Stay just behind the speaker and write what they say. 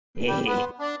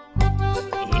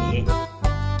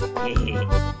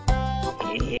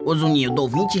Ô Zuninho, eu dou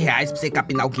 20 reais pra você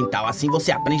capinar o quintal, assim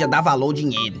você aprende a dar valor ao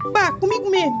dinheiro. Pá, comigo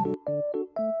mesmo.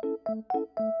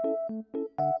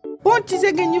 Ponte,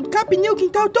 Zé Ganildo, capinei o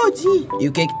quintal todinho. E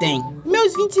o que que tem?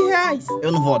 Meus 20 reais.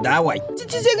 Eu não vou dar, uai.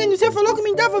 Zé Ganildo, você falou que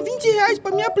me dava 20 reais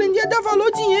pra me aprender a dar valor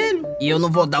ao dinheiro. E eu não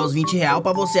vou dar os 20 reais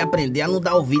pra você aprender a não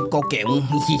dar ouvido qualquer um.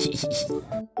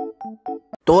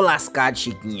 Tô lascado,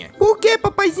 Chiquinha. Por que,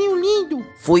 papaizinho lindo?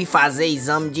 Fui fazer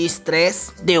exame de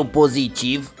estresse, deu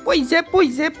positivo. Pois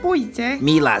é.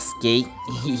 Me lasquei.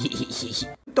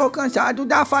 Tô cansado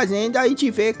da fazenda e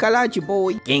te ver calar de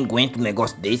boi. Quem aguenta um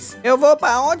negócio desse? Eu vou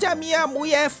pra onde a minha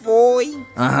mulher foi.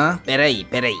 Aham, peraí.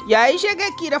 E aí,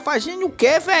 Jeguequira, fazendo o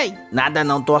que, véi? Nada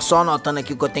não, tô só anotando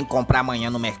aqui o que eu tenho que comprar amanhã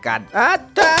no mercado. Ah,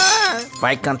 tá.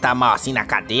 Vai cantar mal assim na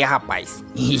cadeia, rapaz?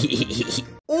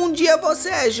 Um dia você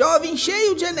é jovem,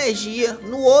 cheio de energia.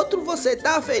 No outro você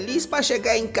tá feliz pra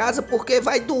chegar em casa porque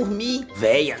vai dormir.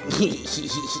 Véia.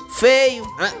 Feio.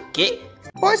 Hã? Que?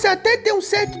 Posso até ter um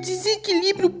certo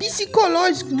desequilíbrio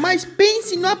psicológico, mas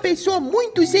pense numa pessoa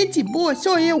muito gente boa,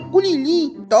 sou eu,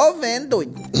 Curilim. Tô vendo,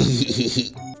 doido.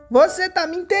 Você tá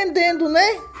me entendendo,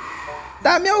 né?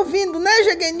 Tá me ouvindo, né,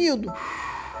 Jeguenildo?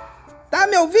 Tá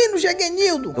me ouvindo,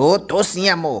 Jeguenildo? Tô sim,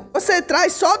 amor. Você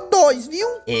traz só 2, viu?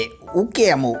 É, o que,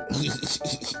 amor?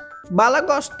 Bala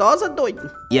gostosa, doido.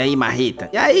 E aí, Marreta?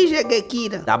 E aí,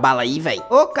 Jeguequira? Dá bala aí, véi.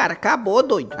 Ô, cara, acabou,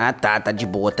 doido. Ah, tá de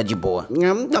boa.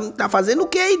 Tá fazendo o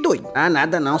que aí, doido? Ah,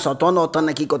 nada não, só tô anotando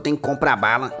aqui que eu tenho que comprar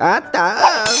bala. Ah,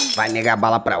 tá. Vai negar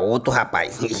bala pra outro,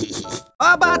 rapaz. Ó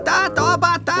a batata, ó a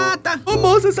batata. Ô,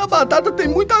 moça, essa batata tem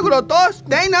muito agrotóxico?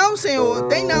 Tem não, senhor,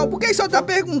 tem não. Por que só tá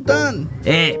perguntando?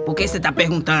 É, por que você tá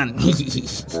perguntando?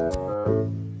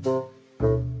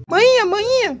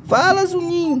 Maninha, fala,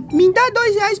 Zuninho. Me dá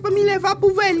 2 reais pra me levar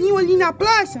pro velhinho ali na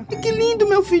praça? Que lindo,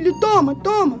 meu filho. Toma.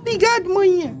 Obrigado,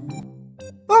 maninha.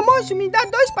 Ô, moço, me dá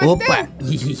 2 pastéis. Opa.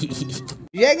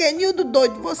 Jeguenildo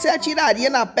doido, você atiraria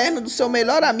na perna do seu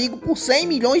melhor amigo por 100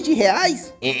 milhões de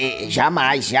reais?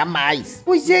 Jamais.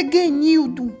 Pois é,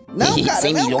 Jeguenildo. Não, cara,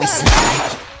 100 não, milhões.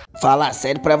 cara. Falar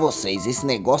sério pra vocês, esse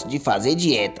negócio de fazer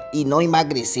dieta e não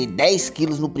emagrecer 10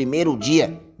 quilos no primeiro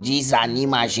dia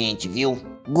desanima a gente, viu?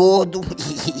 Gordo.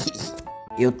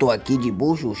 Eu tô aqui de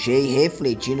bucho cheio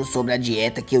refletindo sobre a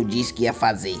dieta que eu disse que ia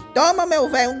fazer. Toma, meu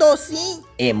velho, um docinho.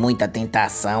 É muita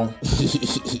tentação.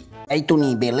 Aí,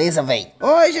 Tuninho, beleza, véi?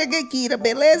 Oi, Jeguequira,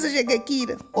 beleza,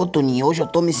 Jeguequira? Ô, Tuninho, hoje eu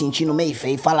tô me sentindo meio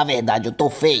feio, fala a verdade, eu tô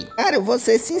feio. Cara, eu vou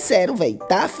ser sincero, velho,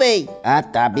 tá feio. Ah,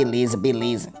 tá, beleza.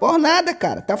 Por nada,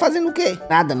 cara, tá fazendo o quê?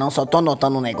 Nada não, só tô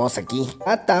anotando um negócio aqui.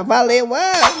 Ah, tá, valeu,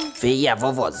 Feia a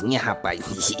vovozinha, rapaz.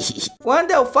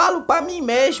 Quando eu falo pra mim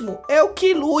mesmo, eu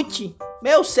que lute.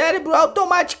 Meu cérebro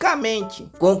automaticamente.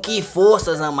 Com que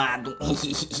forças, amado?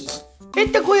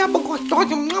 Eita, goiaba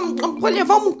gostosa. Vou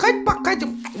levar um bocado pra casa.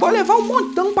 Vou levar um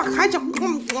montão pra casa.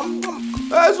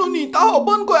 É, Zuninho, tá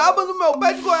roubando goiaba no meu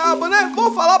pé de goiaba, né?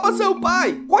 Vou falar pra seu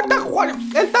pai. Corta agora.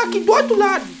 Ele tá aqui do outro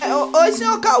lado. Oi,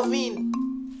 senhor Calvino.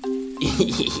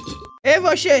 Ei,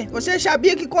 você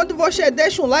sabia que quando você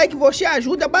deixa um like, você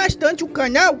ajuda bastante o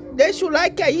canal? Deixa o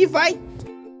like aí, vai.